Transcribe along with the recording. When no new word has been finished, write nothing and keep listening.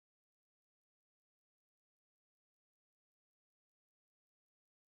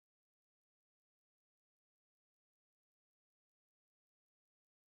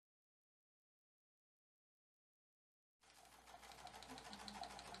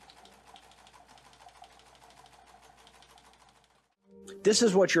This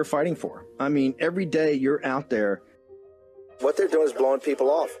is what you're fighting for. I mean, every day you're out there. What they're doing is blowing people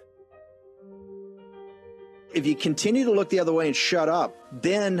off. If you continue to look the other way and shut up,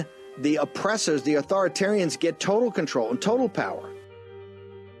 then the oppressors, the authoritarians, get total control and total power.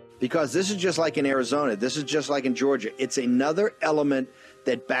 Because this is just like in Arizona. This is just like in Georgia. It's another element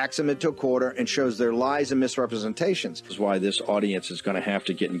that backs them into a corner and shows their lies and misrepresentations. This is why this audience is going to have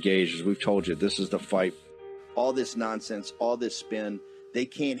to get engaged. As we've told you, this is the fight. All this nonsense, all this spin, they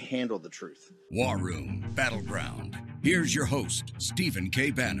can't handle the truth. War Room Battleground. Here's your host, Stephen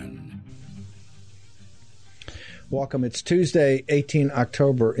K. Bannon. Welcome. It's Tuesday, 18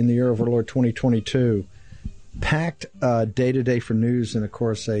 October in the year of our Lord 2022. Packed day to day for news and, of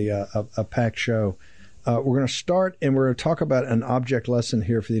course, a packed show. We're going to start and we're going to talk about an object lesson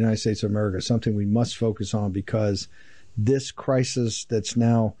here for the United States of America, something we must focus on because this crisis that's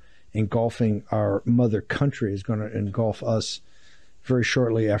now engulfing our mother country is going to engulf us very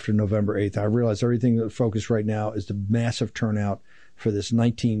shortly after November 8th. I realize everything that focus right now is the massive turnout for this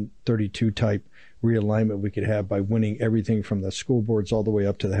 1932 type realignment we could have by winning everything from the school boards all the way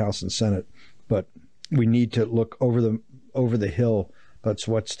up to the House and Senate. But we need to look over the hill. That's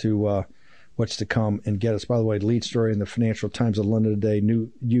what's to come and get us. By the way, lead story in the Financial Times of London today: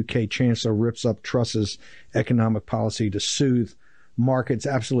 new UK Chancellor rips up Truss's economic policy to soothe markets.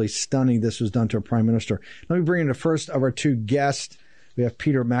 Absolutely stunning. This was done to a prime minister. Let me bring in the first of our two guests. We have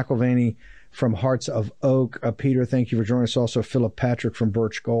Peter McIlvaney from Hearts of Oak. Peter, thank you for joining us. Also, Philip Patrick from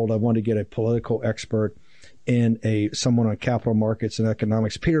Birch Gold. I want to get a political expert and someone on capital markets and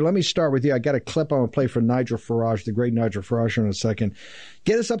economics. Peter, let me start with you. I got a clip I'm going to play for Nigel Farage, the great Nigel Farage, in a second.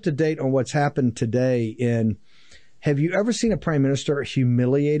 Get us up to date on what's happened today. Have you ever seen a prime minister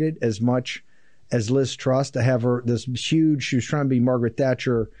humiliated as much as Liz Truss, to have her this huge, she was trying to be Margaret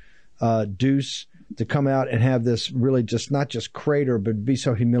Thatcher deuce, to come out and have this really just not just crater, but be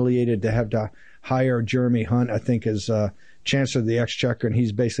so humiliated to have to hire Jeremy Hunt, I think, as Chancellor of the Exchequer, and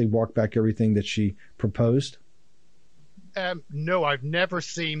he's basically walked back everything that she proposed? No, I've never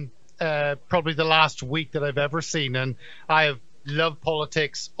seen probably the last week that I've ever seen, and I have loved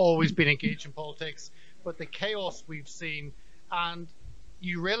politics, always been engaged in politics, but the chaos we've seen, and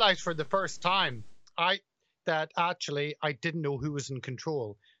you realize for the first time that actually I didn't know who was in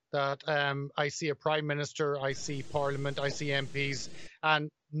control. That I see a prime minister, I see parliament, I see MPs, and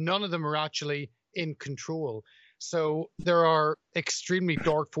none of them are actually in control. So there are extremely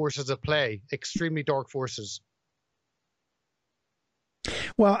dark forces at play, extremely dark forces.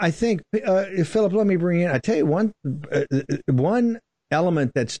 Well, I think, Philip, let me bring in, I tell you, one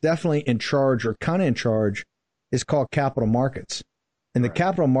element that's definitely in charge or kind of in charge is called capital markets. And the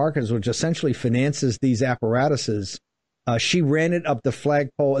capital markets, which essentially finances these apparatuses, she ran it up the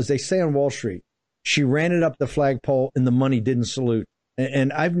flagpole, as they say on Wall Street. She ran it up the flagpole and the money didn't salute.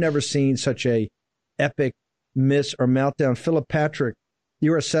 And I've never seen such a epic miss or meltdown. Philip Patrick,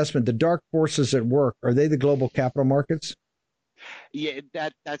 your assessment, the dark forces at work, are they the global capital markets? Yeah,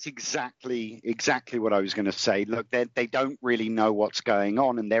 that's exactly what I was going to say. Look, they don't really know what's going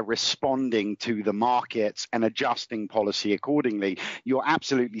on, and they're responding to the markets and adjusting policy accordingly. You're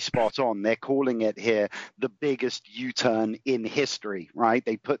absolutely spot on. They're calling it here the biggest U-turn in history, right?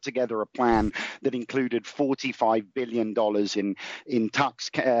 They put together a plan that included $45 billion in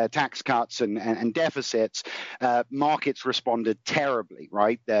tax cuts and deficits. Markets responded terribly,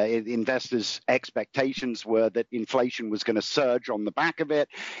 right? Investors' expectations were that inflation was going to surge on the back of it.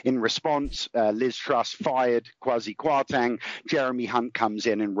 In response, Liz Truss fired Kwasi Kwarteng. Jeremy Hunt comes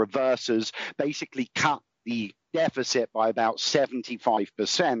in and reverses, basically cut the deficit by about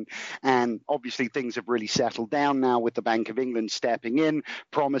 75%. And obviously things have really settled down now with the Bank of England stepping in,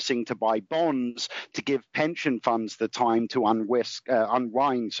 promising to buy bonds to give pension funds the time to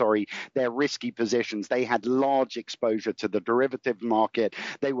unwind their risky positions. They had large exposure to the derivative market.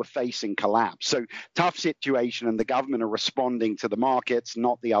 They were facing collapse. So tough situation, and the government are responding to the markets,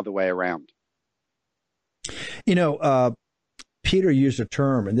 not the other way around. You know, Peter used a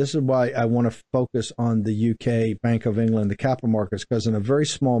term, and this is why I want to focus on the UK, Bank of England, the capital markets, because in a very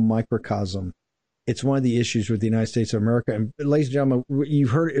small microcosm, it's one of the issues with the United States of America. And ladies and gentlemen, you've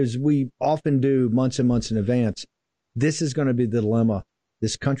heard, as we often do months and months in advance, this is going to be the dilemma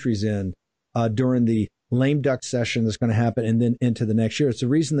this country's in during the lame duck session that's going to happen and then into the next year. It's the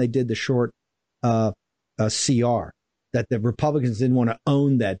reason they did the short CR, that the Republicans didn't want to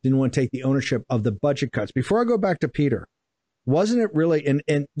own that, didn't want to take the ownership of the budget cuts. Before I go back to Peter, wasn't it really,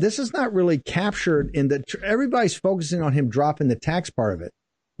 and this is not really captured in the, everybody's focusing on him dropping the tax part of it.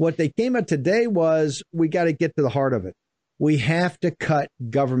 What they came at today was, we got to get to the heart of it. We have to cut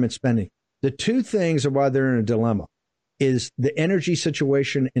government spending. The two things are why they're in a dilemma. is the energy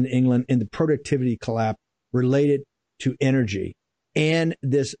situation in England and the productivity collapse related to energy and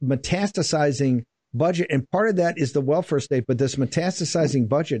this metastasizing budget. And part of that is the welfare state, but this metastasizing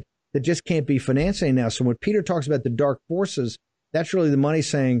budget that just can't be financed now. So when Peter talks about the dark forces, that's really the money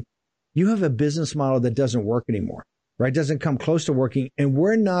saying you have a business model that doesn't work anymore, right? Doesn't come close to working. And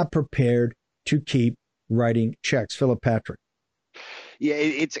we're not prepared to keep writing checks. Philip Patrick. Yeah,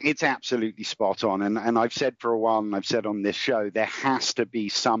 it's absolutely spot on. And I've said for a while, and I've said on this show, there has to be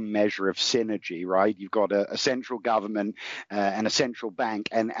some measure of synergy, right? You've got a central government and a central bank.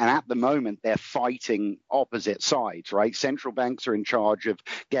 And at the moment, they're fighting opposite sides, right? Central banks are in charge of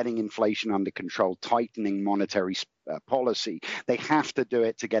getting inflation under control, tightening monetary policy. They have to do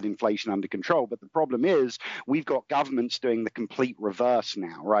it to get inflation under control. But the problem is we've got governments doing the complete reverse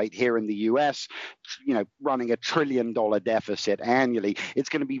now, right? Here in the US, running $1 trillion deficit annually. It's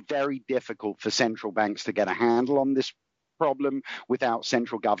going to be very difficult for central banks to get a handle on this problem without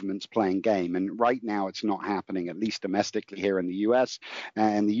central governments playing game. And right now it's not happening, at least domestically here in the US.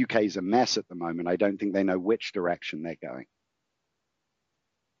 And the UK is a mess at the moment. I don't think they know which direction they're going.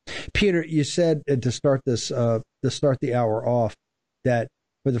 Peter, you said to start the hour off that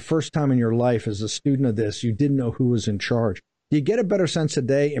for the first time in your life as a student of this, you didn't know who was in charge. Do you get a better sense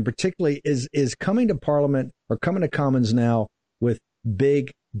today? And particularly, is coming to Parliament or coming to Commons now with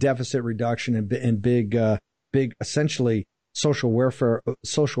big deficit reduction and big essentially social welfare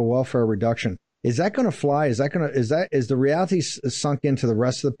reduction? Is that going to fly? Is the reality sunk into the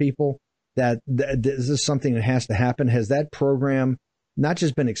rest of the people that this is something that has to happen? Has that program not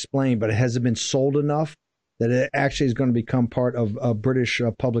just been explained, but has it been sold enough that it actually is going to become part of British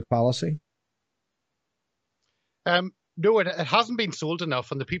public policy? No, it hasn't been sold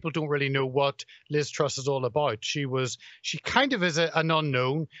enough, and the people don't really know what Liz Truss is all about. She kind of is an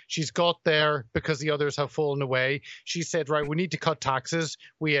unknown. She's got there because the others have fallen away. She said, right, we need to cut taxes.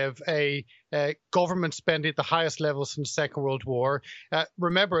 We have a government spending at the highest level since the Second World War.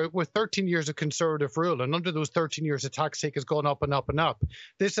 Remember, with 13 years of Conservative rule, and under those 13 years, the tax take has gone up and up and up.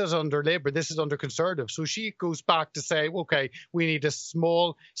 This is under Labour. This is under Conservative. So she goes back to say, okay, we need a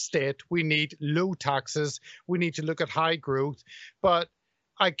small state. We need low taxes. We need to look at high growth. But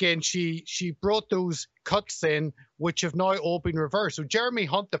again, she brought those cuts in, which have now all been reversed. So Jeremy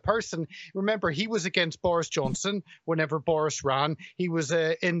Hunt, the person, remember, he was against Boris Johnson whenever Boris ran. He was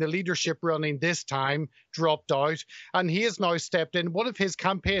in the leadership running this time, dropped out, and he has now stepped in. One of his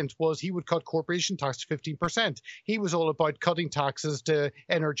campaigns was he would cut corporation tax to 15%. He was all about cutting taxes to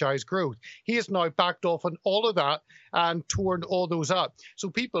energize growth. He has now backed off on all of that and torn all those up. So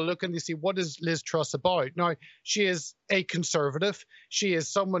people look and they see, what is Liz Truss about? Now, she is a conservative. She is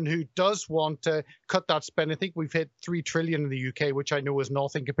someone who does want to cut that spend. I think we've hit 3 trillion in the UK, which I know is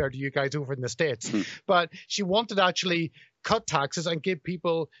nothing compared to you guys over in the States. But she wanted to actually cut taxes and give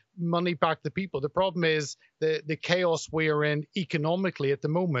people money back to people. The problem is the chaos we are in economically at the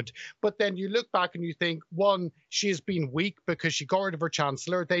moment. But then you look back and you think, one, she has been weak because she got rid of her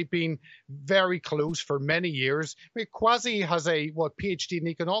chancellor. They've been very close for many years. I mean, Kwasi has a PhD in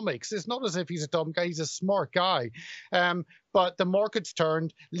economics. It's not as if he's a dumb guy. He's a smart guy. But the market's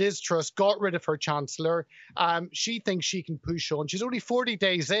turned. Liz Truss got rid of her chancellor. She thinks she can push on. She's only 40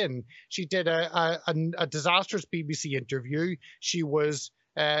 days in. She did a disastrous BBC interview. She wasn't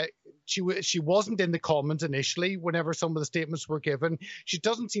in the Commons initially whenever some of the statements were given. She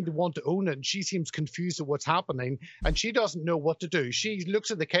doesn't seem to want to own it. And she seems confused at what's happening, and she doesn't know what to do. She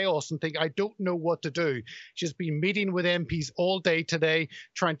looks at the chaos and thinks, I don't know what to do. She's been meeting with MPs all day today,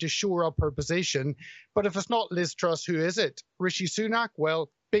 trying to shore up her position. But if it's not Liz Truss, who is it? Rishi Sunak? Well,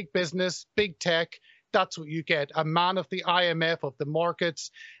 big business, big tech. That's what you get, a man of the IMF, of the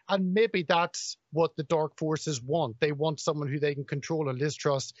markets. And maybe that's what the dark forces want. They want someone who they can control. And Liz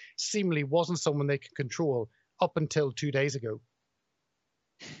Truss seemingly wasn't someone they could control up until 2 days ago.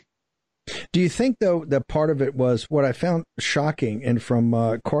 Do you think, though, that part of it was what I found shocking and from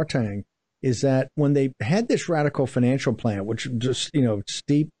Kwarteng is that when they had this radical financial plan, which just,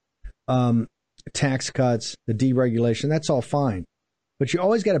 steep tax cuts, the deregulation, that's all fine. But you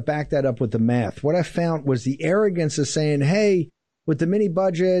always got to back that up with the math. What I found was the arrogance of saying, hey, with the mini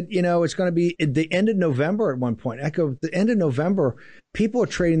budget, it's going to be at the end of November at one point. Echo, the end of November, people are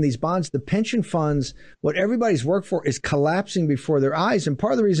trading these bonds. The pension funds, what everybody's worked for, is collapsing before their eyes. And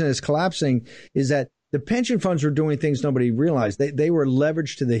part of the reason it's collapsing is that the pension funds were doing things nobody realized. They were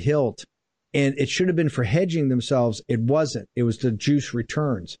leveraged to the hilt, and it should have been for hedging themselves. It wasn't. It was to juice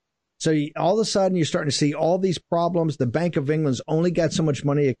returns. So all of a sudden, you're starting to see all these problems. The Bank of England's only got so much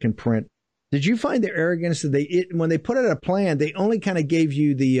money it can print. Did you find the arrogance that when they put out a plan, they only kind of gave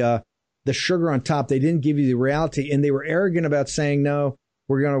you the the sugar on top. They didn't give you the reality, and they were arrogant about saying, no,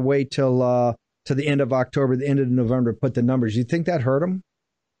 we're going to wait till the end of October, the end of November to put the numbers. You think that hurt them?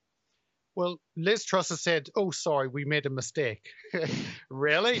 Well, Liz Truss has said, oh, sorry, we made a mistake.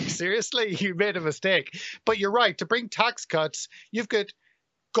 Really? Seriously? You made a mistake. But you're right. To bring tax cuts, you've got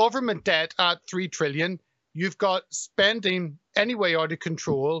government debt at $3 trillion. You've got spending anyway out of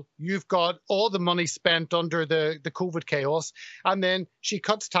control. You've got all the money spent under the COVID chaos. And then she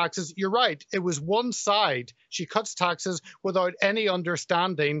cuts taxes. You're right. It was one side. She cuts taxes without any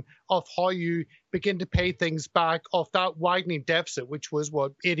understanding of how you begin to pay things back off that widening deficit, which was,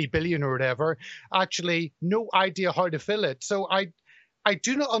 80 billion or whatever. Actually, no idea how to fill it. So I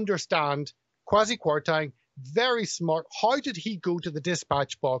do not understand Kwasi Kwarteng. Very smart. How did he go to the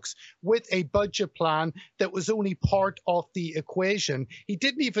dispatch box with a budget plan that was only part of the equation? He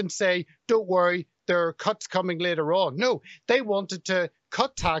didn't even say, don't worry, there are cuts coming later on. No, they wanted to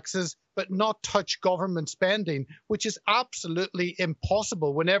cut taxes but not touch government spending, which is absolutely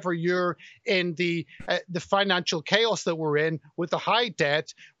impossible whenever you're in the financial chaos that we're in, with the high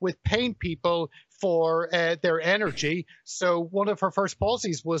debt, with paying people for their energy. So one of her first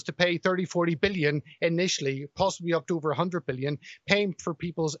policies was to pay 30-40 billion initially, possibly up to over 100 billion, paying for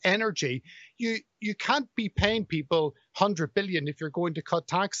people's energy. You can't be paying people 100 billion if you're going to cut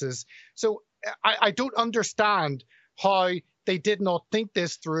taxes. So I don't understand how they did not think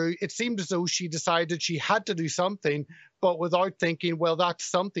this through. It seemed as though she decided she had to do something, but without thinking, well, that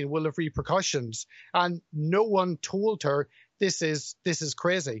something will have repercussions. And no one told her this is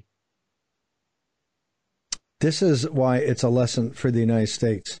crazy. This is why it's a lesson for the United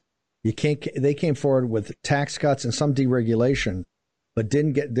States. They came forward with tax cuts and some deregulation, but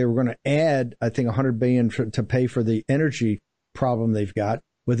they were going to add, I think, $100 billion to pay for the energy problem they've got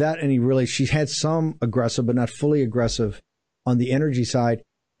without any she had some aggressive, but not fully aggressive on the energy side.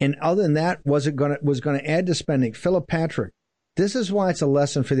 And other than that, was going to add to spending. Philip Patrick, this is why it's a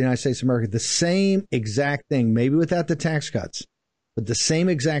lesson for the United States of America. The same exact thing, maybe without the tax cuts, but the same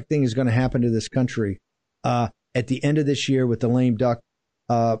exact thing is going to happen to this country at the end of this year with the lame duck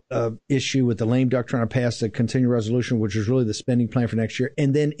issue, with the lame duck trying to pass the continuing resolution, which is really the spending plan for next year,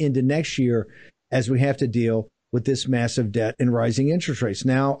 and then into next year as we have to deal with this massive debt and rising interest rates.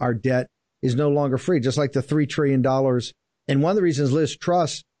 Now our debt is no longer free, just like the $3 trillion. And one of the reasons Liz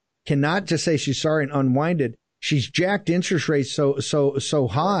Truss cannot just say she's sorry and unwind it, she's jacked interest rates so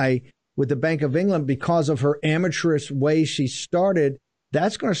high with the Bank of England because of her amateurish way she started.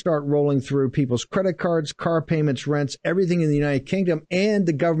 That's going to start rolling through people's credit cards, car payments, rents, everything in the United Kingdom, and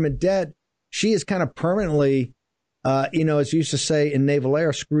the government debt. She is kind of permanently, as you used to say in naval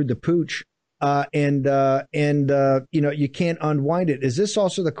air, screwed the pooch. And you can't unwind it. Is this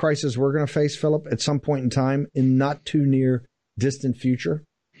also the crisis we're going to face, Philip, at some point in time in not too near distant future?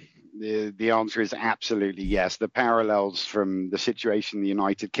 The answer is absolutely yes. The parallels from the situation the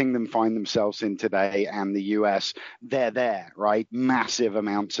United Kingdom find themselves in today and the US, they're there, right? Massive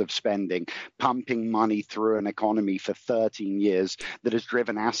amounts of spending, pumping money through an economy for 13 years that has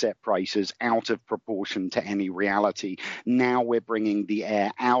driven asset prices out of proportion to any reality. Now we're bringing the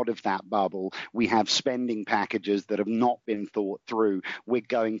air out of that bubble. We have spending packages that have not been thought through. We're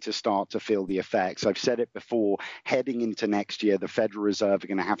going to start to feel the effects. I've said it before, heading into next year, the Federal Reserve are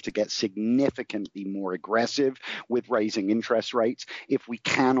going to have to get significantly more aggressive with raising interest rates. If we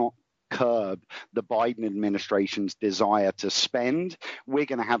cannot curb the Biden administration's desire to spend, we're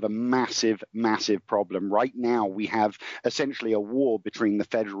going to have a massive, massive problem. Right now, we have essentially a war between the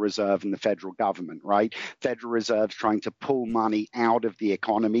Federal Reserve and the federal government, right? Federal Reserve's trying to pull money out of the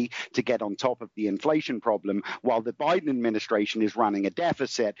economy to get on top of the inflation problem, while the Biden administration is running a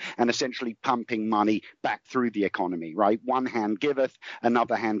deficit and essentially pumping money back through the economy, right? One hand giveth,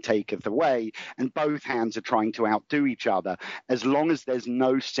 another hand taketh away, and both hands are trying to outdo each other. As long as there's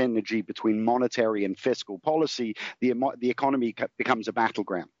no synergy between monetary and fiscal policy, the economy becomes a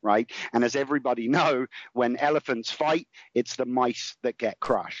battleground, right? And as everybody know, when elephants fight, it's the mice that get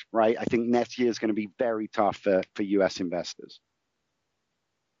crushed, right? I think next year is going to be very tough for U.S. investors.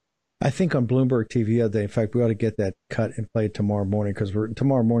 I think on Bloomberg TV the other day, in fact, we ought to get that cut and play it tomorrow morning, because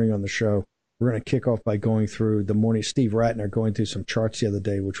tomorrow morning on the show, we're going to kick off by going through the morning. Steve Ratner going through some charts the other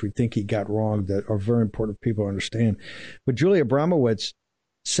day, which we think he got wrong, that are very important for people to understand. But Julia Abramowitz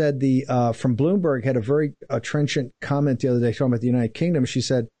said from Bloomberg had a very trenchant comment the other day talking about the United Kingdom. She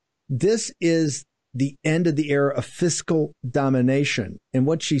said, this is the end of the era of fiscal domination. And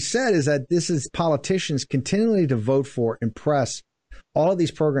what she said is that this is politicians continually to vote for and press all of these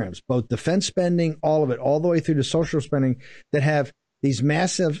programs, both defense spending, all of it, all the way through to social spending, that have these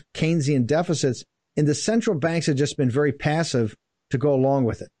massive Keynesian deficits. And the central banks have just been very passive to go along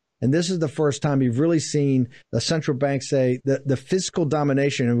with it. And this is the first time you've really seen the central bank say that the fiscal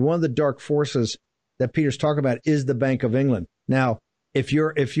domination, and one of the dark forces that Peter's talking about is the Bank of England. Now, if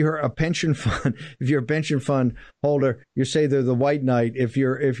you're a pension fund, if you're a pension fund holder, you say they're the white knight. If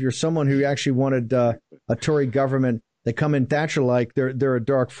you're someone who actually wanted a Tory government that come in Thatcher-like, they're a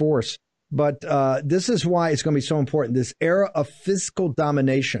dark force. But this is why it's going to be so important. This era of fiscal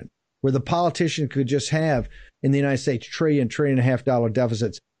domination, where the politician could just have in the United States $1.5 trillion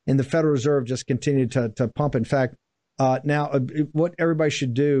deficits, and the Federal Reserve just continued to pump. In fact, now what everybody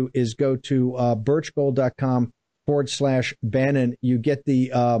should do is go to birchgold.com/Bannon. You get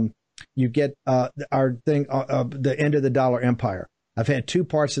our thing, the end of the dollar empire. I've had two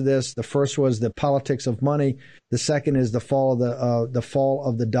parts of this. The first was the politics of money. The second is the fall of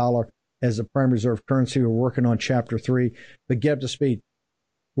the dollar as a prime reserve currency. We're working on chapter 3, but get up to speed.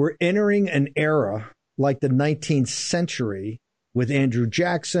 We're entering an era like the 19th century with Andrew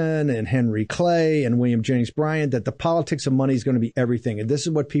Jackson and Henry Clay and William Jennings Bryan, that the politics of money is going to be everything. And this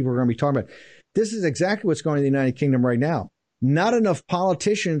is what people are going to be talking about. This is exactly what's going on in the United Kingdom right now. Not enough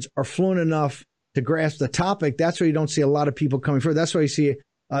politicians are fluent enough to grasp the topic. That's why you don't see a lot of people coming forward. That's why you see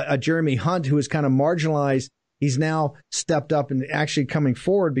a Jeremy Hunt, who is kind of marginalized. He's now stepped up and actually coming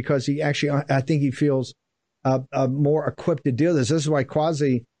forward because I think he feels more equipped to deal with this. This is why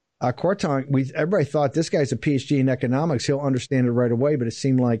Kwasi Kwarteng, everybody thought this guy's a PhD in economics. He'll understand it right away. But it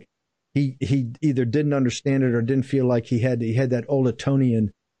seemed like he either didn't understand it or didn't feel like he had that old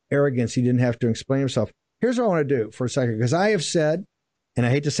Etonian arrogance. He didn't have to explain himself. Here's what I want to do for a second, because I have said, and I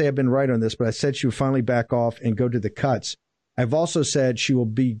hate to say I've been right on this, but I said she would finally back off and go to the cuts. I've also said she will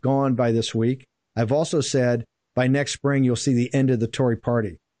be gone by this week. I've also said by next spring, you'll see the end of the Tory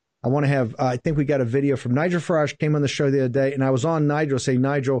party. I want to have, I think we got a video from Nigel Farage, came on the show the other day, and I was on Nigel saying,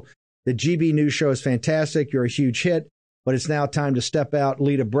 Nigel, the GB News show is fantastic. You're a huge hit, but it's now time to step out,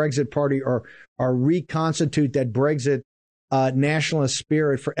 lead a Brexit party, or reconstitute that Brexit nationalist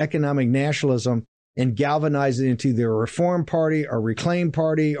spirit for economic nationalism and galvanize it into the Reform Party or Reclaim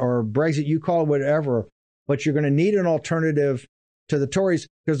Party or Brexit, you call it whatever. But you're going to need an alternative to the Tories,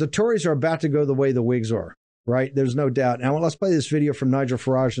 because the Tories are about to go the way the Whigs are, right? There's no doubt. Now, let's play this video from Nigel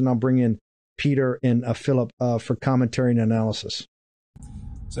Farage, and I'll bring in Peter and Philip for commentary and analysis.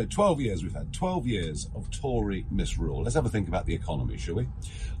 So 12 years, we've had 12 years of Tory misrule. Let's have a think about the economy, shall we?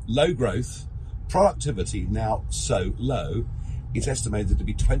 Low growth, productivity now so low, it's estimated to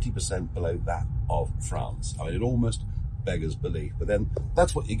be 20% below that of France. I mean, it almost beggars belief. But then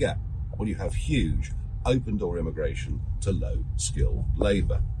that's what you get when you have huge open-door immigration to low-skilled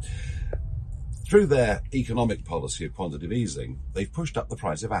labour. Through their economic policy of quantitative easing, they've pushed up the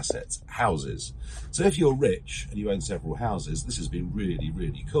price of assets, houses. So if you're rich and you own several houses, this has been really,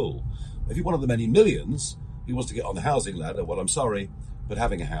 really cool. If you're one of the many millions who wants to get on the housing ladder, well, I'm sorry, but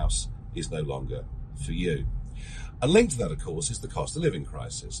having a house is no longer for you. And linked to that, of course, is the cost of living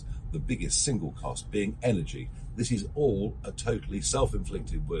crisis, the biggest single cost being energy. This is all a totally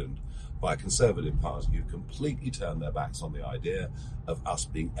self-inflicted wound by a Conservative Party who completely turned their backs on the idea of us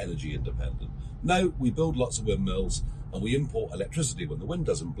being energy independent. No, we build lots of windmills and we import electricity when the wind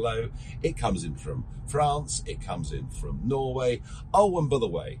doesn't blow. It comes in from France, it comes in from Norway. Oh, and by the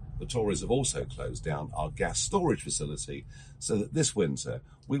way, the Tories have also closed down our gas storage facility so that this winter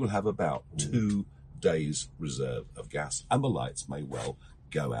we will have about 2 days reserve of gas, and the lights may well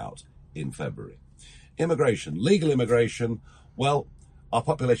go out in February. Immigration, legal immigration, well, our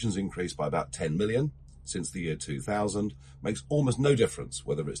population's increased by about 10 million since the year 2000. Makes almost no difference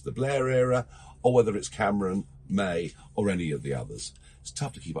whether it's the Blair era or whether it's Cameron, May, or any of the others. It's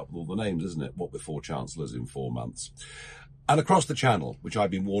tough to keep up with all the names, isn't it? What with 4 chancellors in 4 months. And across the channel, which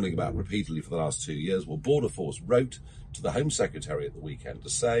I've been warning about repeatedly for the last 2 years, well, Border Force wrote to the Home Secretary at the weekend to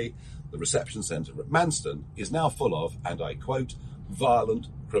say the reception centre at Manston is now full of, and I quote, violent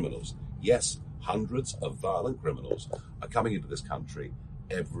criminals. Yes, hundreds of violent criminals are coming into this country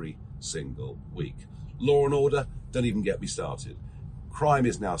every single week. Law and order, don't even get me started. Crime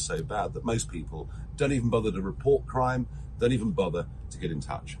is now so bad that most people don't even bother to report crime, don't even bother to get in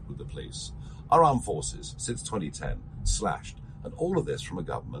touch with the police. Our armed forces, since 2010, slashed, and all of this from a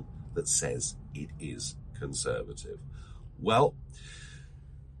government that says it is Conservative. Well,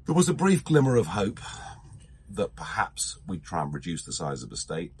 there was a brief glimmer of hope that perhaps we'd try and reduce the size of the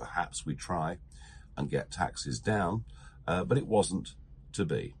state, perhaps we'd try and get taxes down, but it wasn't to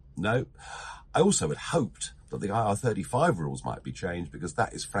be. No, I also had hoped that the IR35 rules might be changed, because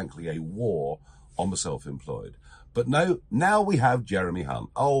that is frankly a war on the self-employed. But no, now we have Jeremy Hunt.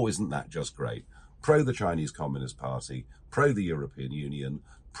 Oh, isn't that just great? Pro the Chinese Communist Party, pro the European Union,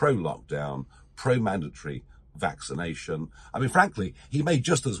 pro lockdown, pro mandatory vaccination. I mean, frankly, he may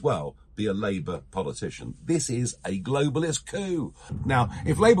just as well be a Labour politician. This is a globalist coup. Now,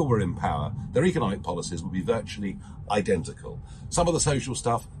 if Labour were in power, their economic policies would be virtually identical. Some of the social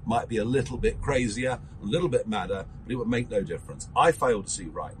stuff might be a little bit crazier, a little bit madder, but it would make no difference. I fail to see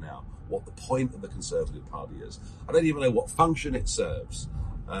right now what the point of the Conservative Party is. I don't even know what function it serves.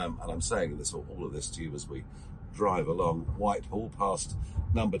 And I'm saying this, all of this to you as we drive along Whitehall past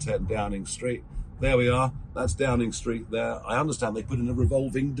number 10 Downing Street. There we are. That's Downing Street there. I understand they put in a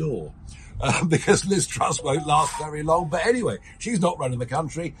revolving door because Liz Truss won't last very long. But anyway, she's not running the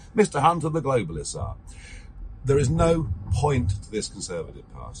country. Mr. Hunt and the globalists are. There is no point to this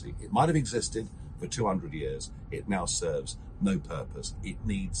Conservative Party. It might have existed for 200 years. It now serves no purpose. It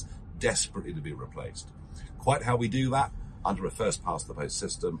needs desperately to be replaced. Quite how we do that under a first-past-the-post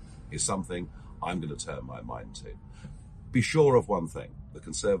system is something I'm going to turn my mind to. Be sure of one thing. The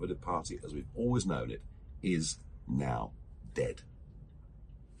Conservative Party, as we've always known it, is now dead.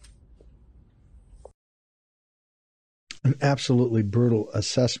 An absolutely brutal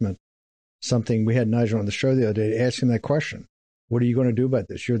assessment. Something we had Nigel on the show the other day asking that question. What are you going to do about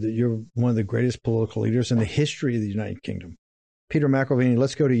this? You're one of the greatest political leaders in the history of the United Kingdom. Peter McElveen,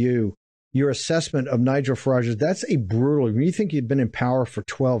 let's go to you. Your assessment of Nigel Farage, that's a brutal, when you think you've been in power for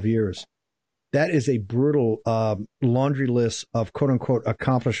 12 years, that is a brutal laundry list of quote-unquote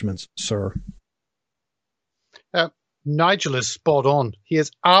accomplishments, sir. Nigel is spot on. He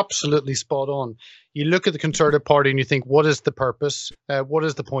is absolutely spot on. You look at the Conservative Party and you think, what is the purpose? What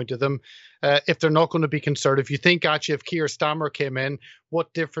is the point of them? If they're not going to be Conservative, you think actually if Keir Starmer came in,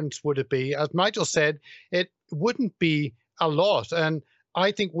 what difference would it be? As Nigel said, it wouldn't be a lot. And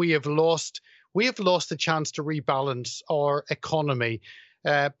I think we have lost the chance to rebalance our economy,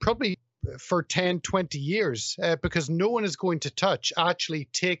 probably for 10, 20 years, because no one is going to touch actually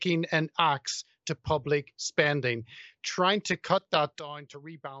taking an axe to public spending, trying to cut that down to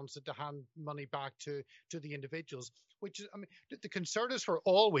rebalance it, to hand money back to the individuals, which is, I mean, the Conservatives were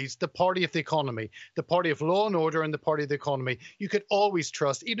always the party of the economy, the party of law and order and the party of the economy. You could always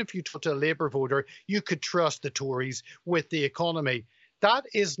trust, even if you talk to a Labour voter, you could trust the Tories with the economy. That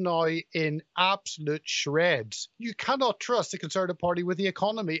is now in absolute shreds. You cannot trust the Conservative Party with the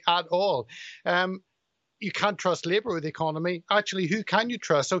economy at all. You can't trust Labour with the economy. Actually, who can you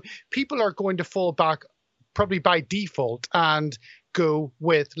trust? So people are going to fall back probably by default and go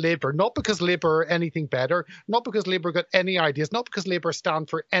with Labour, not because Labour are anything better, not because Labour got any ideas, not because Labour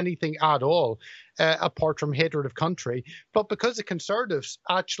stand for anything at all, apart from hatred of country, but because the Conservatives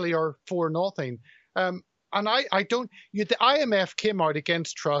actually are for nothing. And I don't, the IMF came out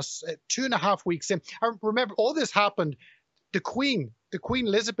against Truss 2.5 weeks in. I remember all this happened. The Queen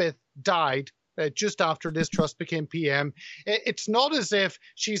Elizabeth died just after Liz Truss became PM. It's not as if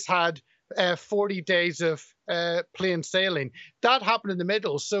she's had 40 days of plain sailing. That happened in the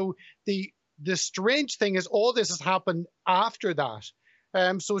middle. So the strange thing is all this has happened after that.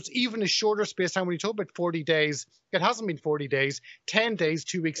 So it's even a shorter space time. When you talk about 40 days, it hasn't been 40 days. 10 days,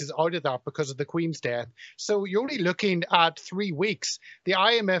 2 weeks is out of that because of the Queen's death. So you're only looking at 3 weeks. The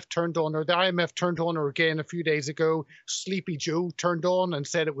IMF turned on her. The IMF turned on her again a few days ago. Sleepy Joe turned on and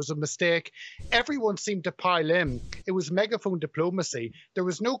said it was a mistake. Everyone seemed to pile in. It was megaphone diplomacy. There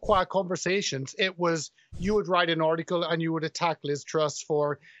was no quiet conversations. It was you would write an article and you would attack Liz Truss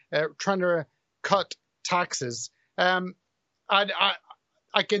for trying to cut taxes. And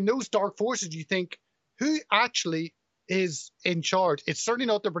like in those dark forces, you think, who actually is in charge? It's certainly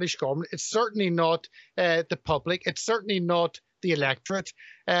not the British government. It's certainly not the public. It's certainly not the electorate.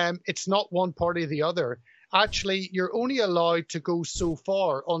 It's not one party or the other. Actually, you're only allowed to go so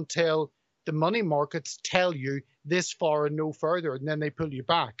far until the money markets tell you this far and no further, and then they pull you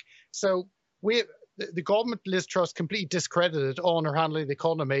back. So the government, Liz Truss, completely discredited on her handling of the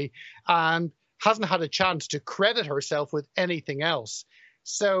economy and hasn't had a chance to credit herself with anything else.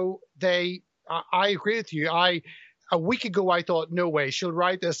 So I agree with you. A week ago, I thought, no way, she'll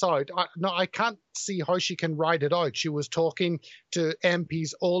ride this out. I can't see how she can ride it out. She was talking to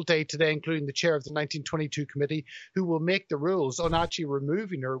MPs all day today, including the chair of the 1922 committee, who will make the rules on actually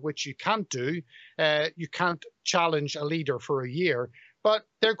removing her, which you can't do. You can't challenge a leader for a year. But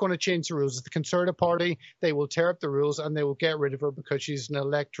they're going to change the rules. It's the Conservative Party. They will tear up the rules and they will get rid of her because she's an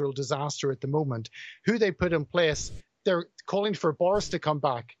electoral disaster at the moment. Who they put in place, they're calling for Boris to come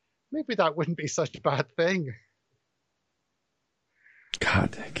back. Maybe that wouldn't be such a bad thing.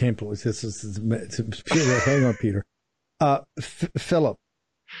 God, I can't believe this is hang on, Peter. Philip,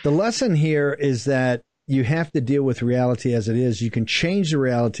 the lesson here is that you have to deal with reality as it is. You can change the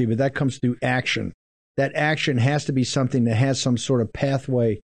reality, but that comes through action. That action has to be something that has some sort of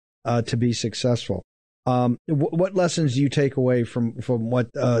pathway to be successful. What lessons do you take away from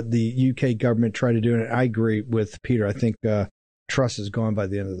what the UK government tried to do? And I agree with Peter. I think Truss is gone by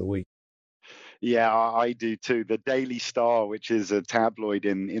the end of the week. Yeah, I do too. The Daily Star, which is a tabloid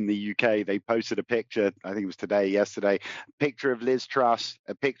in the UK, they posted a picture, I think it was yesterday, a picture of Liz Truss,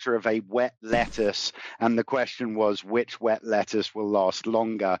 a picture of a wet lettuce. And the question was, which wet lettuce will last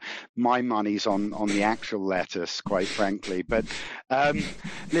longer? My money's on the actual lettuce, quite frankly. But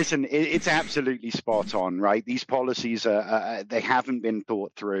listen, it's absolutely spot on, right? These policies, they haven't been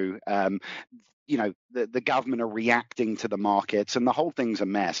thought through. The government are reacting to the markets, and the whole thing's a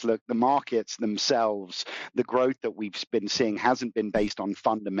mess. Look, the markets themselves, the growth that we've been seeing hasn't been based on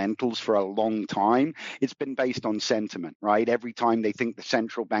fundamentals for a long time. It's been based on sentiment, right? Every time they think the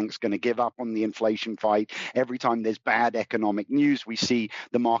central bank's going to give up on the inflation fight, every time there's bad economic news, we see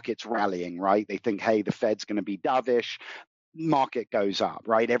the markets rallying, right? They think, hey, the Fed's going to be dovish. Market goes up,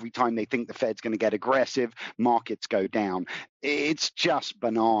 right? Every time they think the Fed's going to get aggressive, markets go down. It's just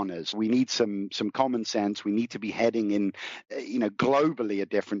bananas. We need some common sense. We need to be heading in, globally a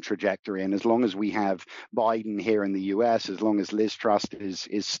different trajectory. And as long as we have Biden here in the US, as long as Liz Truss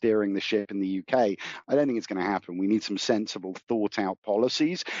is steering the ship in the UK, I don't think it's going to happen. We need some sensible, thought out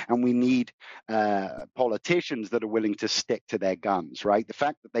policies, and we need politicians that are willing to stick to their guns, right? The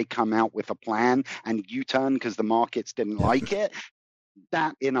fact that they come out with a plan and U-turn because the markets didn't like it,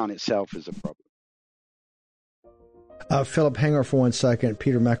 that in on itself is a problem. Philip, hang on for 1 second.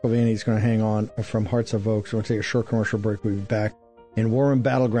 Peter McElvaney is going to hang on from Hearts of Oak. So we'll take a short commercial break. We'll be back in War Room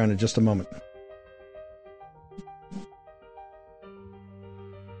Battleground in just a moment.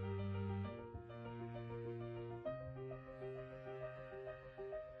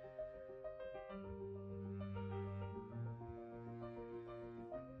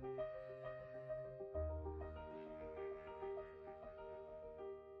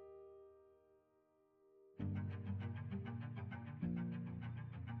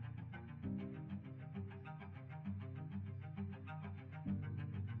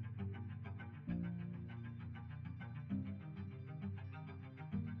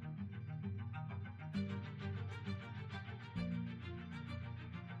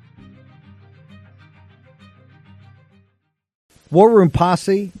 War Room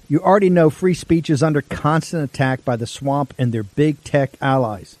Posse, you already know free speech is under constant attack by the swamp and their big tech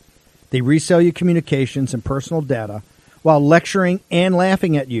allies. They resell your communications and personal data while lecturing and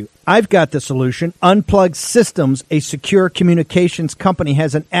laughing at you. I've got the solution. Unplugged Systems, a secure communications company,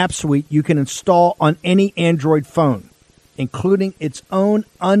 has an app suite you can install on any Android phone, including its own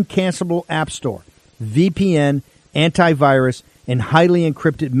uncancelable app store, VPN, antivirus, and highly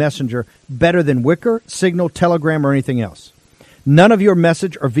encrypted messenger, better than Wicker, Signal, Telegram, or anything else. None of your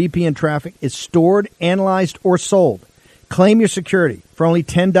message or VPN traffic is stored, analyzed, or sold. Claim your security for only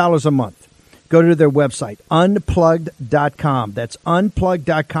 $10 a month. Go to their website, unplugged.com. That's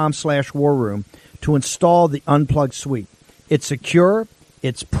unplugged.com/warroom to install the Unplugged suite. It's secure.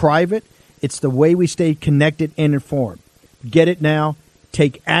 It's private. It's the way we stay connected and informed. Get it now.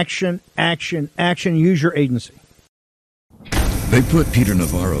 Take action, action, action. Use your agency. They put Peter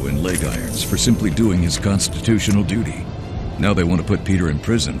Navarro in leg irons for simply doing his constitutional duty. Now they want to put Peter in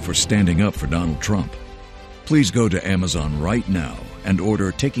prison for standing up for Donald Trump. Please go to Amazon right now and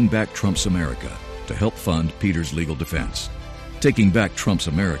order Taking Back Trump's America to help fund Peter's legal defense. Taking Back Trump's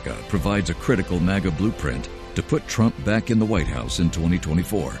America provides a critical MAGA blueprint to put Trump back in the White House in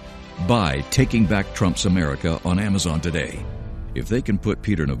 2024. Buy Taking Back Trump's America on Amazon today. If they can put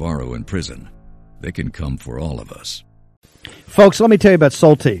Peter Navarro in prison, they can come for all of us. Folks, let me tell you about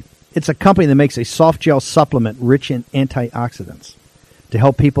Solti. It's a company that makes a soft gel supplement rich in antioxidants to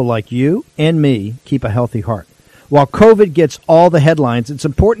help people like you and me keep a healthy heart. While COVID gets all the headlines, it's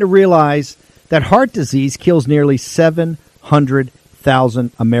important to realize that heart disease kills nearly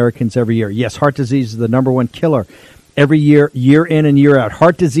 700,000 Americans every year. Yes, heart disease is the number one killer every year, year in and year out.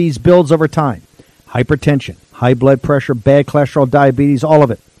 Heart disease builds over time. Hypertension, high blood pressure, bad cholesterol, diabetes, all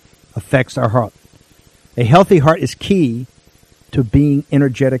of it affects our heart. A healthy heart is key to being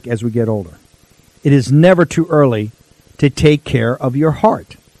energetic as we get older. It is never too early to take care of your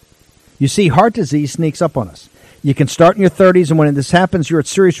heart. You see, heart disease sneaks up on us. You can start in your 30s, and when this happens, you're at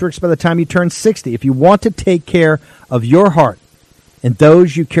serious risk by the time you turn 60. If you want to take care of your heart and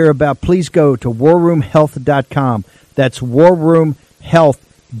those you care about, please go to warroomhealth.com. That's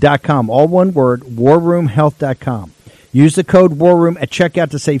warroomhealth.com. All one word, warroomhealth.com. Use the code WARROOM at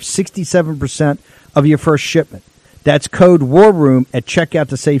checkout to save 67% of your first shipment. That's code WARROOM at checkout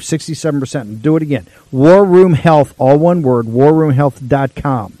to save 67%. And do it again. War Room Health, all one word,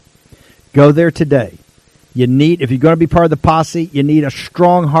 warroomhealth.com. Go there today. If you're going to be part of the posse, you need a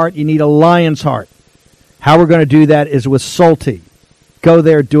strong heart. You need a lion's heart. How we're going to do that is with Salty. Go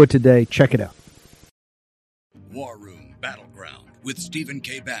there, do it today. Check it out. War Room Battleground with Stephen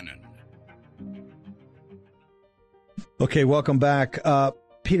K. Bannon. Okay, welcome back.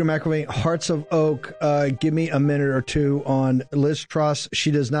 Peter McElveen, Hearts of Oak. Give me a minute or two on Liz Truss. She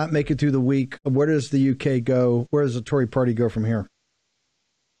does not make it through the week. Where does the UK go? Where does the Tory party go from here?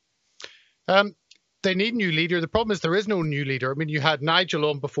 They need a new leader. The problem is there is no new leader. I mean, you had Nigel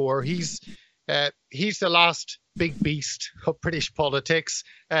on before. He's the last big beast of British politics.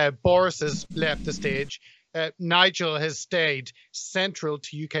 Boris has left the stage. Nigel has stayed central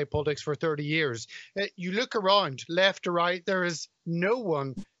to UK politics for 30 years. You look around, left to right, there is no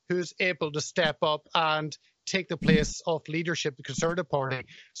one who's able to step up and take the place of leadership of the Conservative Party.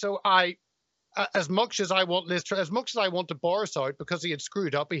 So as much as I want Liz Truss, as much as I wanted Boris out because he had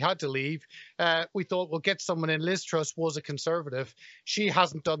screwed up, he had to leave. We thought we'll get someone in. Liz Truss was a Conservative. She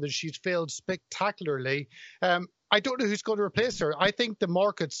hasn't done this. She's failed spectacularly. I don't know who's going to replace her. I think the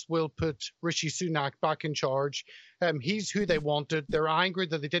markets will put Rishi Sunak back in charge. He's who they wanted. They're angry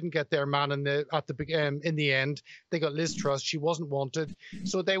that they didn't get their man in the end. They got Liz Truss. She wasn't wanted,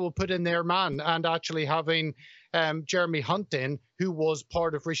 so they will put in their man. And actually having Jeremy Hunt in, who was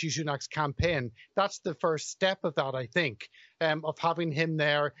part of Rishi Sunak's campaign, that's the first step of that, I think, of having him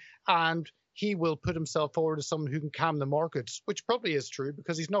there. And he will put himself forward as someone who can calm the markets, which probably is true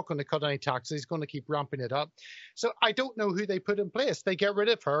because he's not going to cut any taxes. He's going to keep ramping it up. So I don't know who they put in place. They get rid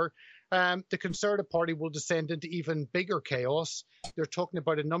of her. The Conservative Party will descend into even bigger chaos. They're talking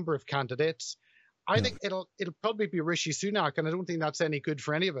about a number of candidates. I think it'll probably be Rishi Sunak, and I don't think that's any good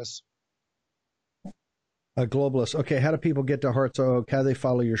for any of us. A globalist. Okay, how do people get to Hearts of Oak? How do they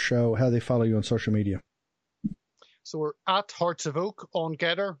follow your show? How do they follow you on social media? So we're at Hearts of Oak on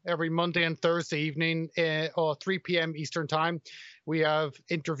Getter every Monday and Thursday evening, 3 p.m. Eastern Time. We have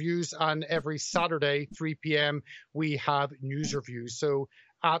interviews, and every Saturday, 3 p.m., we have news reviews. So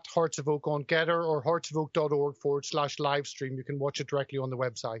at Hearts of Oak on Getter or heartsofoak.org/live stream. You can watch it directly on the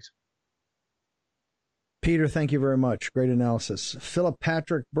website. Peter, thank you very much. Great analysis. Philip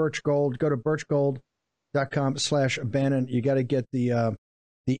Patrick, Birch Gold. Go to birchgold.com/Bannon. You got to get the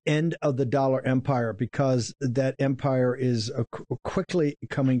end of the dollar empire, because that empire is quickly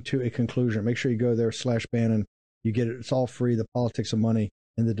coming to a conclusion. Make sure you go there /Bannon. You get it. It's all free. The politics of money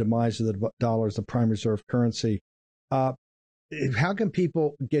and the demise of the dollar as the prime reserve currency. How can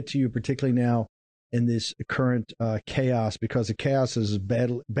people get to you, particularly now in this current chaos? Because the chaos is as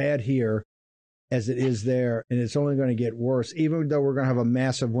bad here as it is there, and it's only going to get worse, even though we're going to have a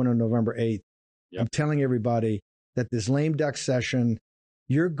massive win on November 8th. Yep. I'm telling everybody that this lame duck session,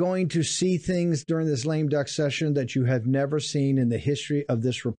 you're going to see things during this lame duck session that you have never seen in the history of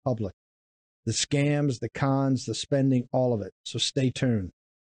this republic. The scams, the cons, the spending, all of it. So stay tuned.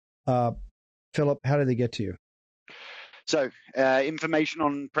 Philip, how do they get to you? So information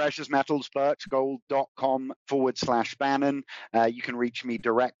on precious metals, birchgold.com/Bannon. You can reach me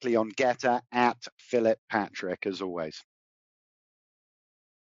directly on Getter at Philip Patrick, as always.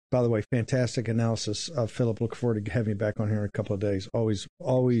 By the way, fantastic analysis, Philip. Look forward to having you back on here in a couple of days. Always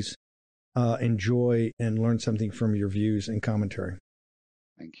enjoy and learn something from your views and commentary.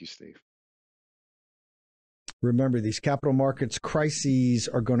 Thank you, Steve. Remember, these capital markets crises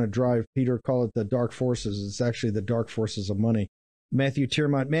are going to drive, Peter call it the dark forces. It's actually the dark forces of money. Matthew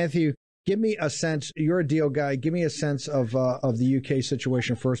Tiermont. Matthew, give me a sense. You're a deal guy. Give me a sense of the UK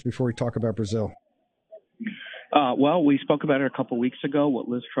situation first before we talk about Brazil. Well, we spoke about it a couple of weeks ago. What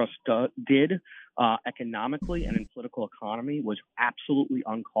Liz Truss did economically and in political economy was absolutely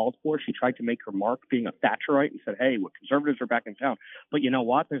uncalled for. She tried to make her mark being a Thatcherite and said, hey, conservatives are back in town. But you know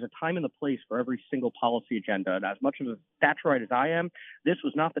what? There's a time and the place for every single policy agenda. And as much of a Thatcherite as I am, this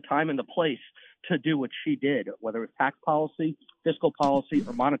was not the time and the place to do what she did, whether it was tax policy, fiscal policy,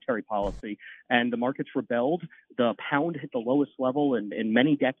 or monetary policy. And the markets rebelled. The pound hit the lowest level in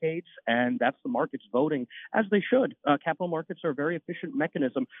many decades, and that's the markets voting as they should. Capital markets are a very efficient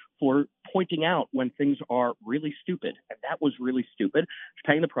mechanism for pointing out when things are really stupid, and that was really stupid. She's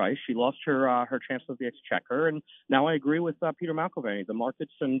paying the price. She lost her chance of the exchequer, and now I agree with Peter McElveen. The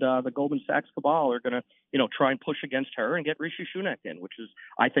markets and the Goldman Sachs cabal are going to, try and push against her and get Rishi Sunak in, which is,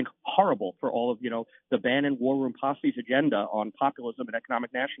 I think, horrible for all of, the Bannon War Room Posse's agenda on populism and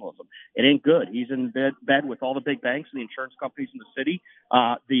economic nationalism. It ain't good. He's in bed with all the big banks and the insurance companies in the city.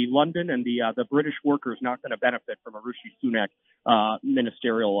 The London and the British workers not going to benefit from a Rishi Sunak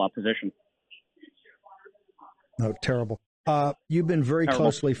ministerial position. Oh, terrible. You've been very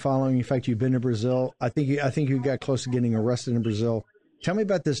closely following. In fact, you've been to Brazil. I think you got close to getting arrested in Brazil. Tell me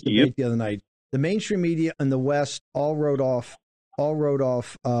about this debate the other night. The mainstream media in the West all wrote off all wrote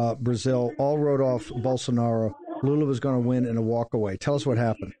off Brazil, all wrote off Bolsonaro. Lula was going to win in a walkaway. Tell us what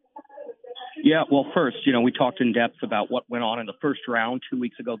happened. Yeah, well, first, we talked in depth about what went on in the first round 2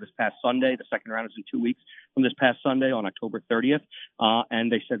 weeks ago this past Sunday. The second round is in 2 weeks from this past Sunday on October 30th.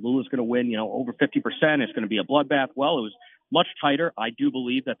 And they said Lula's going to win, over 50%. It's going to be a bloodbath. Well, it was much tighter. I do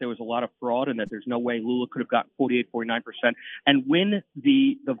believe that there was a lot of fraud and that there's no way Lula could have gotten 48, 49%. And when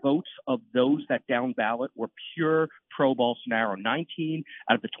the votes of those that down ballot were pure pro-Bolsonaro, 19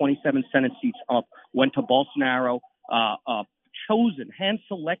 out of the 27 Senate seats up went to Bolsonaro, chosen,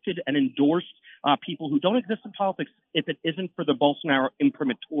 hand-selected, and endorsed people who don't exist in politics if it isn't for the Bolsonaro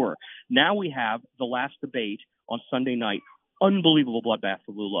imprimatur. Now we have the last debate on Sunday night. Unbelievable bloodbath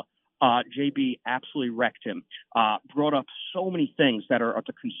for Lula. JB absolutely wrecked him, brought up so many things that are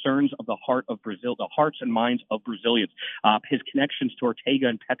the concerns of the heart of Brazil, the hearts and minds of Brazilians, his connections to Ortega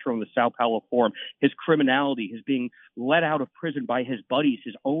and Petro in the Sao Paulo Forum, his criminality, his being let out of prison by his buddies,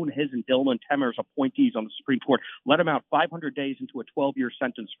 his and Dilma and Temer's appointees on the Supreme Court, let him out 500 days into a 12-year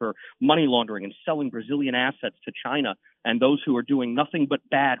sentence for money laundering and selling Brazilian assets to China, and those who are doing nothing but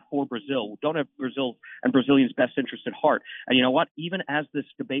bad for Brazil, don't have Brazil and Brazilians' best interest at heart. And you know what? Even as this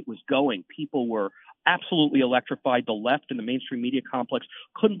debate was going, people were absolutely electrified. The left and the mainstream media complex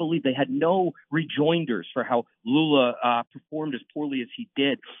couldn't believe they had no rejoinders for how Lula performed as poorly as he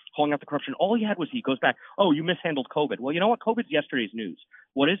did, calling out the corruption. All he had was he goes back, oh, you mishandled COVID. Well, you know what? COVID's yesterday's news.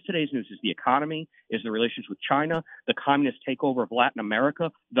 What is today's news is the economy, is the relations with China, the communist takeover of Latin America,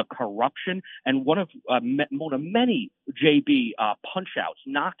 the corruption, and one of many JB punch-outs,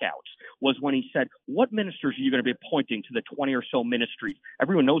 knockouts, was when he said, what ministers are you going to be appointing to the 20 or so ministries?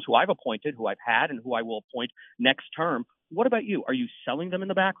 Everyone knows who I've appointed, who I've had, and who I will appoint next term. What about you? Are you selling them in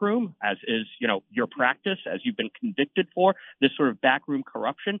the back room, as is, your practice, as you've been convicted for, this sort of backroom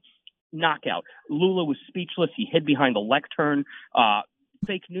corruption? Knockout. Lula was speechless. He hid behind the lectern.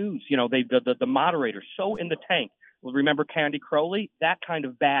 Fake news, the moderator so in the tank. Well, remember Candy Crowley? That kind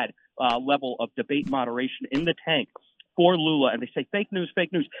of bad level of debate moderation in the tank for Lula. And they say fake news.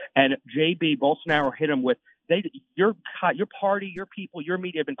 And JB Bolsonaro hit him with, your party, your people, your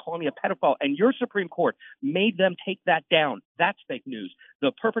media have been calling me a pedophile, and your Supreme Court made them take that down. That's fake news.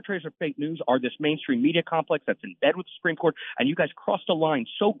 The perpetrators of fake news are this mainstream media complex that's in bed with the Supreme Court, and you guys crossed a line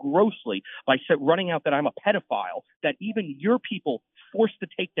so grossly by running out that I'm a pedophile that even your people forced the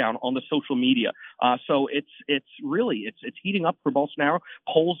takedown on the social media. So it's really heating up for Bolsonaro.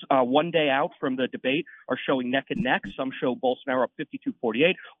 Polls 1 day out from the debate are showing neck and neck. Some show Bolsonaro up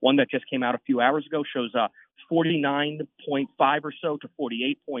 52-48. One that just came out a few hours ago shows 49.5 or so to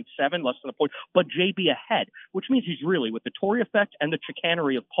 48.7, less than a point, but JB ahead, which means he's really, with the Tory effect and the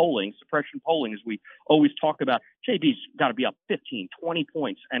chicanery of polling, suppression polling, as we always talk about, JB's got to be up 15, 20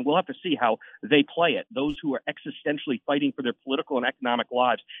 points, and we'll have to see how they play it. Those who are existentially fighting for their political and economic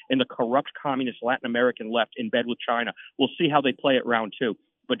lives in the corrupt communist Latin American left in bed with China, we'll see how they play it round two.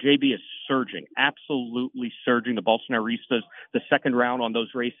 But JB is surging, absolutely surging. The Bolsonaristas, the second round on those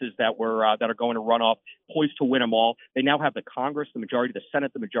races that are going to run off, poised to win them all. They now have the Congress, the majority of the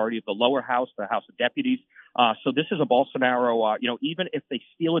Senate, the majority of the lower house, the House of Deputies. So this is a Bolsonaro, even if they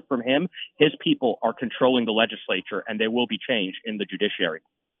steal it from him, his people are controlling the legislature, and there will be change in the judiciary.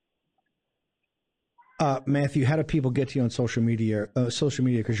 Matthew, how do people get to you on social media?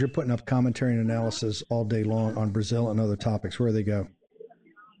 Because you're putting up commentary and analysis all day long on Brazil and other topics. Where do they go?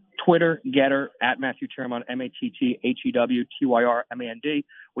 Twitter, Getter, at Matthew Tyrmand, MatthewTyrmand.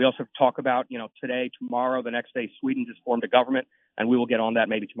 We also talk about, today, tomorrow, the next day, Sweden just formed a government, and we will get on that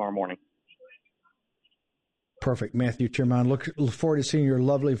maybe tomorrow morning. Perfect. Matthew Tyrmand. Look forward to seeing your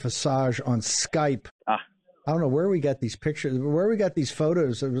lovely visage on Skype. I don't know where we got these pictures, where we got these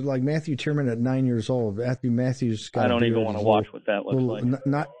photos. It was like Matthew Tyrmand at 9 years old. Matthews. I don't even want to watch what that looks like.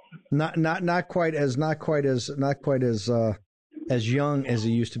 Not quite as young as he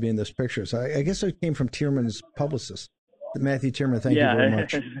used to be in those pictures. I guess it came from Tyrmand's publicist. Matthew Tyrmand, thank you very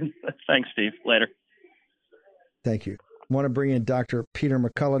much. Thanks, Steve. Later. Thank you. I want to bring in Dr. Peter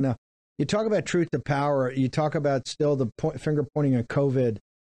McCullough. Now, you talk about truth to power. You talk about still the finger pointing on COVID.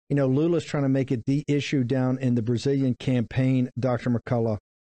 Lula's trying to make it the issue down in the Brazilian campaign, Dr. McCullough.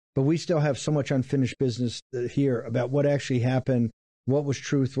 But we still have so much unfinished business here about what actually happened, what was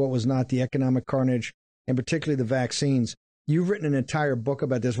truth, what was not, the economic carnage, and particularly the vaccines. You've written an entire book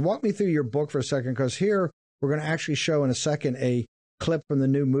about this. Walk me through your book for a second, because here we're going to actually show in a second a clip from the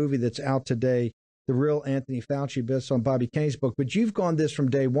new movie that's out today, The Real Anthony Fauci, based on Bobby Kennedy's book. But you've gone this from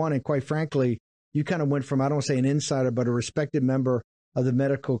day one, and quite frankly, you kind of went from, I don't want to say an insider, but a respected member of the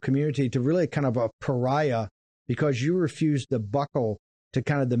medical community to really kind of a pariah, because you refused to buckle to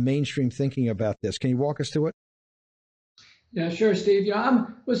kind of the mainstream thinking about this. Can you walk us through it? Yeah, sure, Steve. I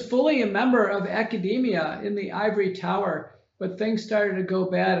was fully a member of academia in the ivory tower, but things started to go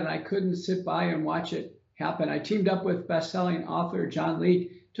bad and I couldn't sit by and watch it happen. I teamed up with best-selling author John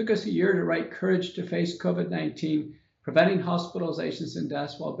Lee. It took us a year to write Courage to Face COVID-19, Preventing Hospitalizations and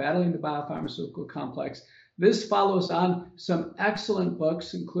Deaths While Battling the Biopharmaceutical Complex. This follows on some excellent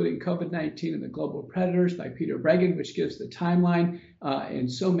books, including COVID-19 and the Global Predators by Peter Breggin, which gives the timeline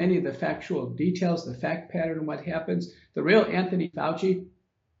and so many of the factual details, the fact pattern, and what happens. The real Anthony Fauci,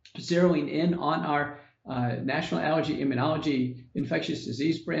 zeroing in on our National Allergy Immunology Infectious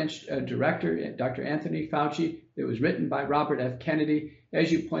Disease Branch Director, Dr. Anthony Fauci. It was written by Robert F. Kennedy.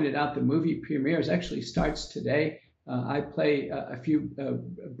 As you pointed out, the movie premieres actually starts today. I play a few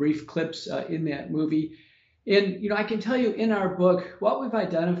brief clips in that movie. And, I can tell you in our book, what we've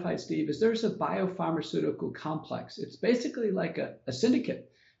identified, Steve, is there's a biopharmaceutical complex. It's basically like a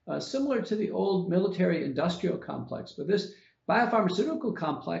syndicate, similar to the old military industrial complex. But this biopharmaceutical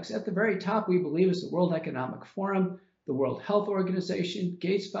complex, at the very top, we believe, is the World Economic Forum, the World Health Organization,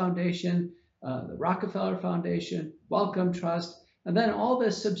 Gates Foundation, the Rockefeller Foundation, Wellcome Trust, and then all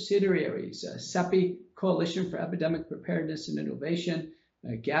the subsidiaries, CEPI, Coalition for Epidemic Preparedness and Innovation,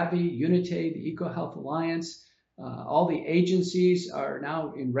 Gavi, Unitaid, the EcoHealth Alliance. All the agencies are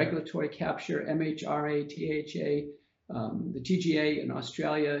now in regulatory capture, MHRA, THA, the TGA in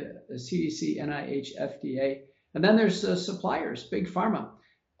Australia, the CDC, NIH, FDA. And then there's suppliers, Big Pharma.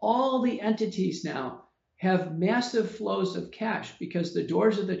 All the entities now have massive flows of cash because the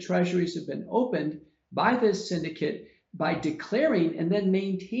doors of the treasuries have been opened by this syndicate by declaring and then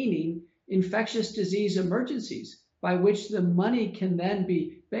maintaining infectious disease emergencies, by which the money can then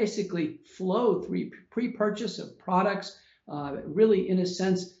be basically flowed through pre-purchase of products, really in a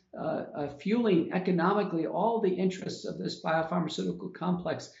sense, fueling economically all the interests of this biopharmaceutical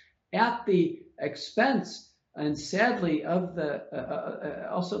complex at the expense and sadly of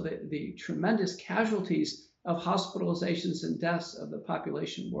also the tremendous casualties of hospitalizations and deaths of the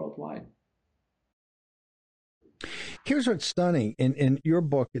population worldwide. Here's what's stunning. In your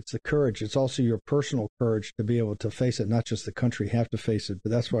book, it's the courage. It's also your personal courage to be able to face it. Not just the country have to face it,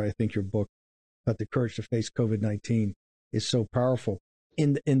 but that's why I think your book about the courage to face COVID-19 is so powerful.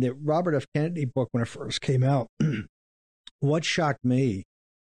 In the Robert F. Kennedy book, when it first came out, what shocked me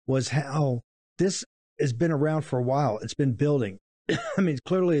was how this has been around for a while. It's been building. I mean,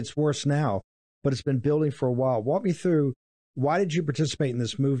 clearly it's worse now, but it's been building for a while. Walk me through, why did you participate in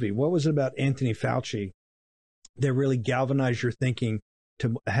this movie? What was it about Anthony Fauci that really galvanized your thinking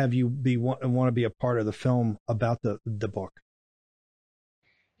to have you want to be a part of the film about the book?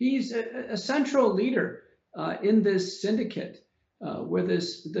 He's a central leader in this syndicate where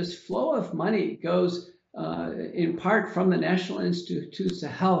this flow of money goes in part from the National Institutes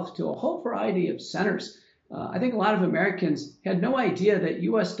of Health to a whole variety of centers. I think a lot of Americans had no idea that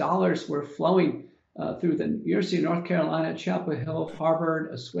U.S. dollars were flowing through the University of North Carolina, Chapel Hill,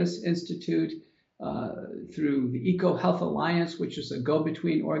 Harvard, a Swiss institute, through the EcoHealth Alliance, which is a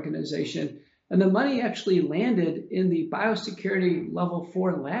go-between organization. And the money actually landed in the biosecurity level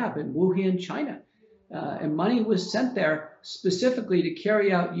 4 lab in Wuhan, China. And money was sent there specifically to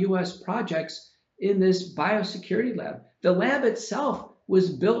carry out U.S. projects in this biosecurity lab. The lab itself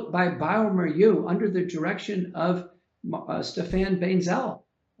was built by bioMérieux under the direction of Stéphane Bancel,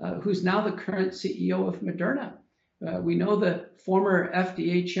 who's now the current CEO of Moderna. We know the former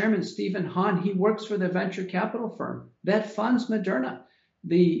FDA chairman, Stephen Hahn, he works for the venture capital firm that funds Moderna.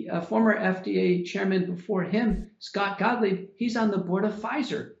 The former FDA chairman before him, Scott Gottlieb, he's on the board of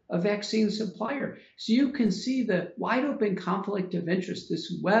Pfizer, a vaccine supplier. So you can see the wide open conflict of interest,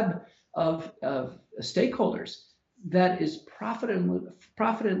 this web of stakeholders that is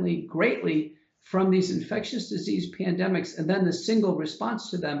profiting greatly from these infectious disease pandemics, and then the single response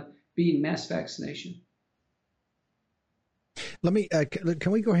to them being mass vaccination. Let me,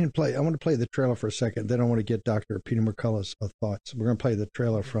 can we go ahead and play? I want to play the trailer for a second. Then I want to get Dr. Peter McCullough's thoughts. We're going to play the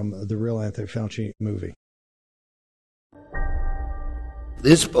trailer from the real Anthony Fauci movie.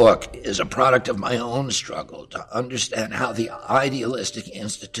 This book is a product of my own struggle to understand how the idealistic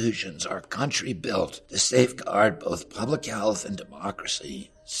institutions our country built to safeguard both public health and democracy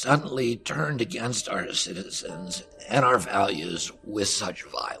suddenly turned against our citizens and our values with such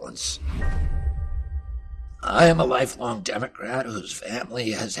violence. I am a lifelong Democrat whose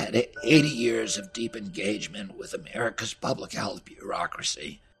family has had 80 years of deep engagement with America's public health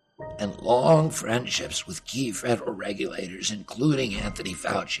bureaucracy and long friendships with key federal regulators, including Anthony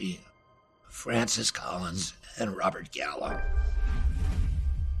Fauci, Francis Collins, and Robert Gallo.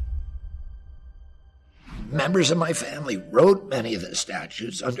 Members of my family wrote many of the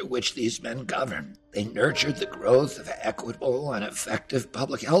statutes under which these men govern. They nurtured the growth of equitable and effective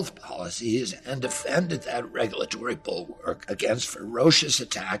public health policies and defended that regulatory bulwark against ferocious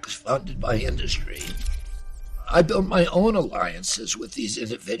attacks funded by industry. I built my own alliances with these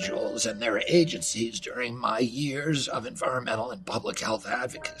individuals and their agencies during my years of environmental and public health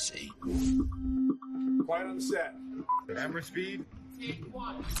advocacy. Quiet on set. Camera speed.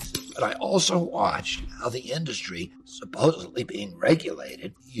 But I also watched how the industry, supposedly being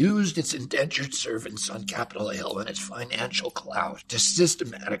regulated, used its indentured servants on Capitol Hill and its financial clout to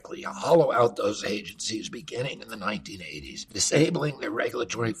systematically hollow out those agencies beginning in the 1980s, disabling their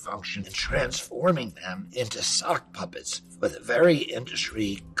regulatory function and transforming them into sock puppets for the very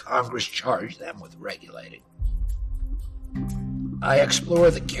industry Congress charged them with regulating. I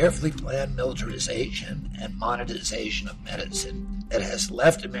explore the carefully planned militarization and monetization of medicine that has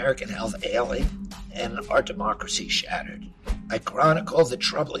left American health ailing and our democracy shattered. I chronicle the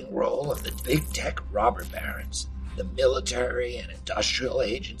troubling role of the big tech robber barons, the military and industrial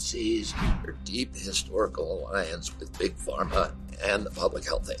agencies, their deep historical alliance with Big Pharma and the public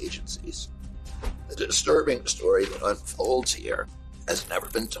health agencies. The disturbing story that unfolds here has never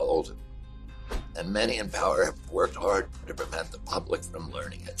been told, and many in power have worked hard to prevent the public from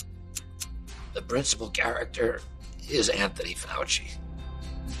learning it. The principal character is Anthony Fauci.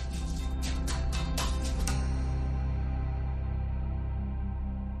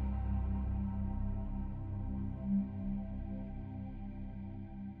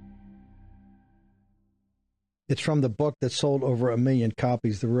 It's from the book that sold over 1 million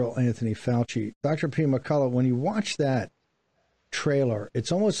copies, The Real Anthony Fauci. Dr. Peter McCullough, when you watch that trailer,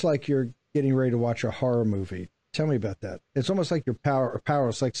 it's almost like you're getting ready to watch a horror movie. Tell me about that. It's almost like your power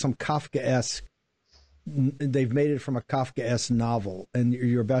is like some Kafka-esque. They've made it from a Kafka-esque novel, and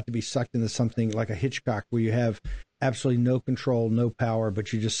you're about to be sucked into something like a Hitchcock, where you have absolutely no control, no power,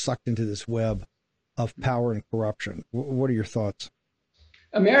 but you're just sucked into this web of power and corruption. What are your thoughts?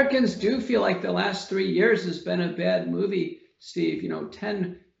 Americans do feel like the last 3 years has been a bad movie, Steve.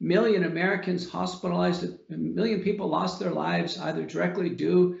 10 million Americans hospitalized, 1 million people lost their lives either directly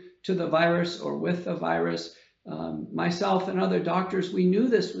due to the virus or with the virus. Myself and other doctors, we knew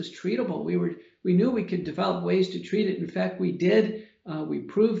this was treatable. We knew we could develop ways to treat it. In fact, we did. We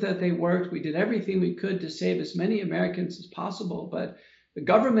proved that they worked. We did everything we could to save as many Americans as possible. But the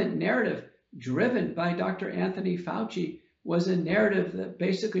government narrative driven by Dr. Anthony Fauci was a narrative that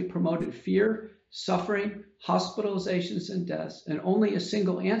basically promoted fear, suffering, hospitalizations, and deaths, and only a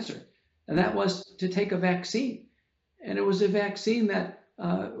single answer. And that was to take a vaccine. And it was a vaccine that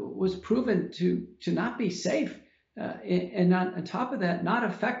was proven to not be safe, and on top of that, not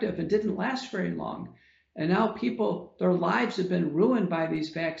effective and didn't last very long. And now people, their lives have been ruined by these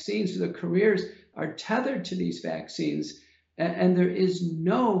vaccines. Their careers are tethered to these vaccines, and there is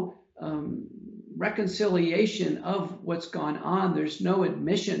no reconciliation of what's gone on. There's no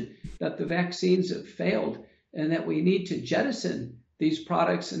admission that the vaccines have failed and that we need to jettison these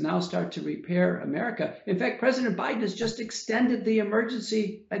products and now start to repair America. In fact, President Biden has just extended the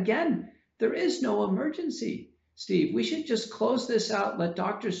emergency again. There is no emergency, Steve. We should just close this out, let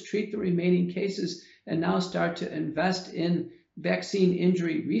doctors treat the remaining cases, and now start to invest in vaccine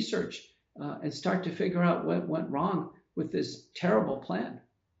injury research and start to figure out what went wrong with this terrible plan.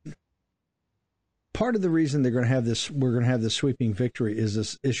 Part of the reason we're going to have this sweeping victory is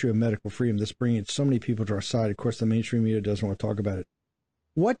this issue of medical freedom that's bringing so many people to our side. Of course, the mainstream media doesn't want to talk about it.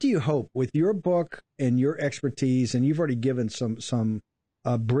 What do you hope with your book and your expertise, and you've already given some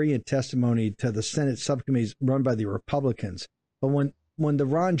brilliant testimony to the Senate subcommittees run by the Republicans, but when the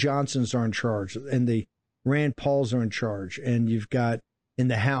Ron Johnsons are in charge and the Rand Pauls are in charge, and you've got in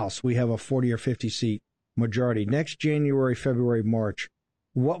the House, we have a 40 or 50 seat majority next January, February, March.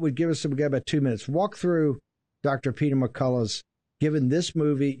 What would give us, we got about 2 minutes. Walk through Dr. Peter McCullough's, given this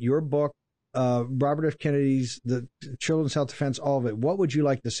movie, your book, Robert F. Kennedy's, the Children's Health Defense, all of it. What would you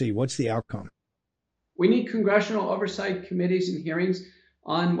like to see? What's the outcome? We need congressional oversight committees and hearings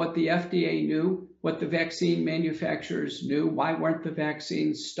on what the FDA knew, what the vaccine manufacturers knew, why weren't the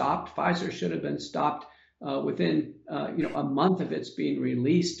vaccines stopped? Pfizer should have been stopped within a month of its being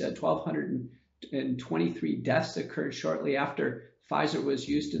released. 1,223 deaths occurred shortly after Pfizer was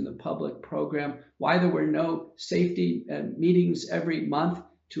used in the public program, why there were no safety meetings every month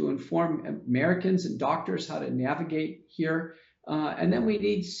to inform Americans and doctors how to navigate here. And then we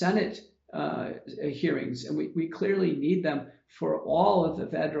need Senate hearings, and we clearly need them for all of the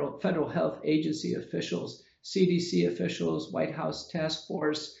federal health agency officials, CDC officials, White House Task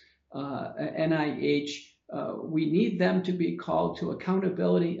Force, NIH. We need them to be called to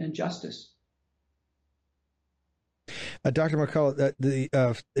accountability and justice. Dr.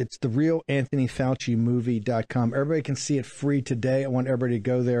 McCullough, it's the real Anthony Fauci movie.com. Everybody can see it free today. I want everybody to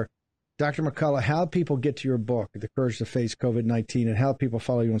go there. Dr. McCullough, how do people get to your book, The Courage to Face COVID-19, and how do people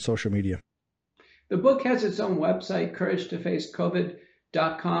follow you on social media? The book has its own website,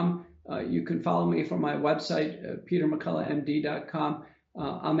 couragetofacecovid.com. You can follow me from my website, petermcculloughmd.com.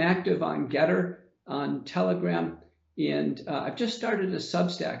 I'm active on Getter, on Telegram, and I've just started a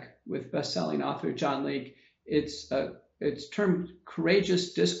Substack with best-selling author John Leake. It's termed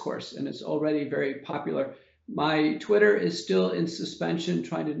Courageous Discourse, and it's already very popular. My Twitter is still in suspension,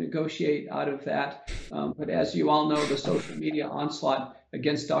 trying to negotiate out of that. But as you all know, the social media onslaught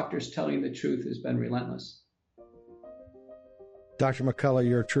against doctors telling the truth has been relentless. Dr. McCullough,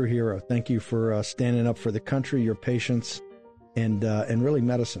 you're a true hero. Thank you for standing up for the country, your patients, and really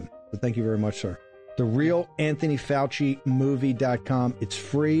medicine. So thank you very much, sir. The real Anthony Fauci movie.com. It's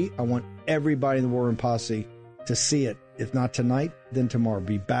free. I want everybody in the War Room Posse to see it. If not tonight, then tomorrow.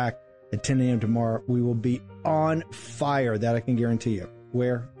 Be back at 10 a.m. tomorrow. We will be on fire. That I can guarantee you.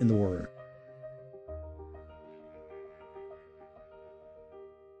 Where? In the War Room.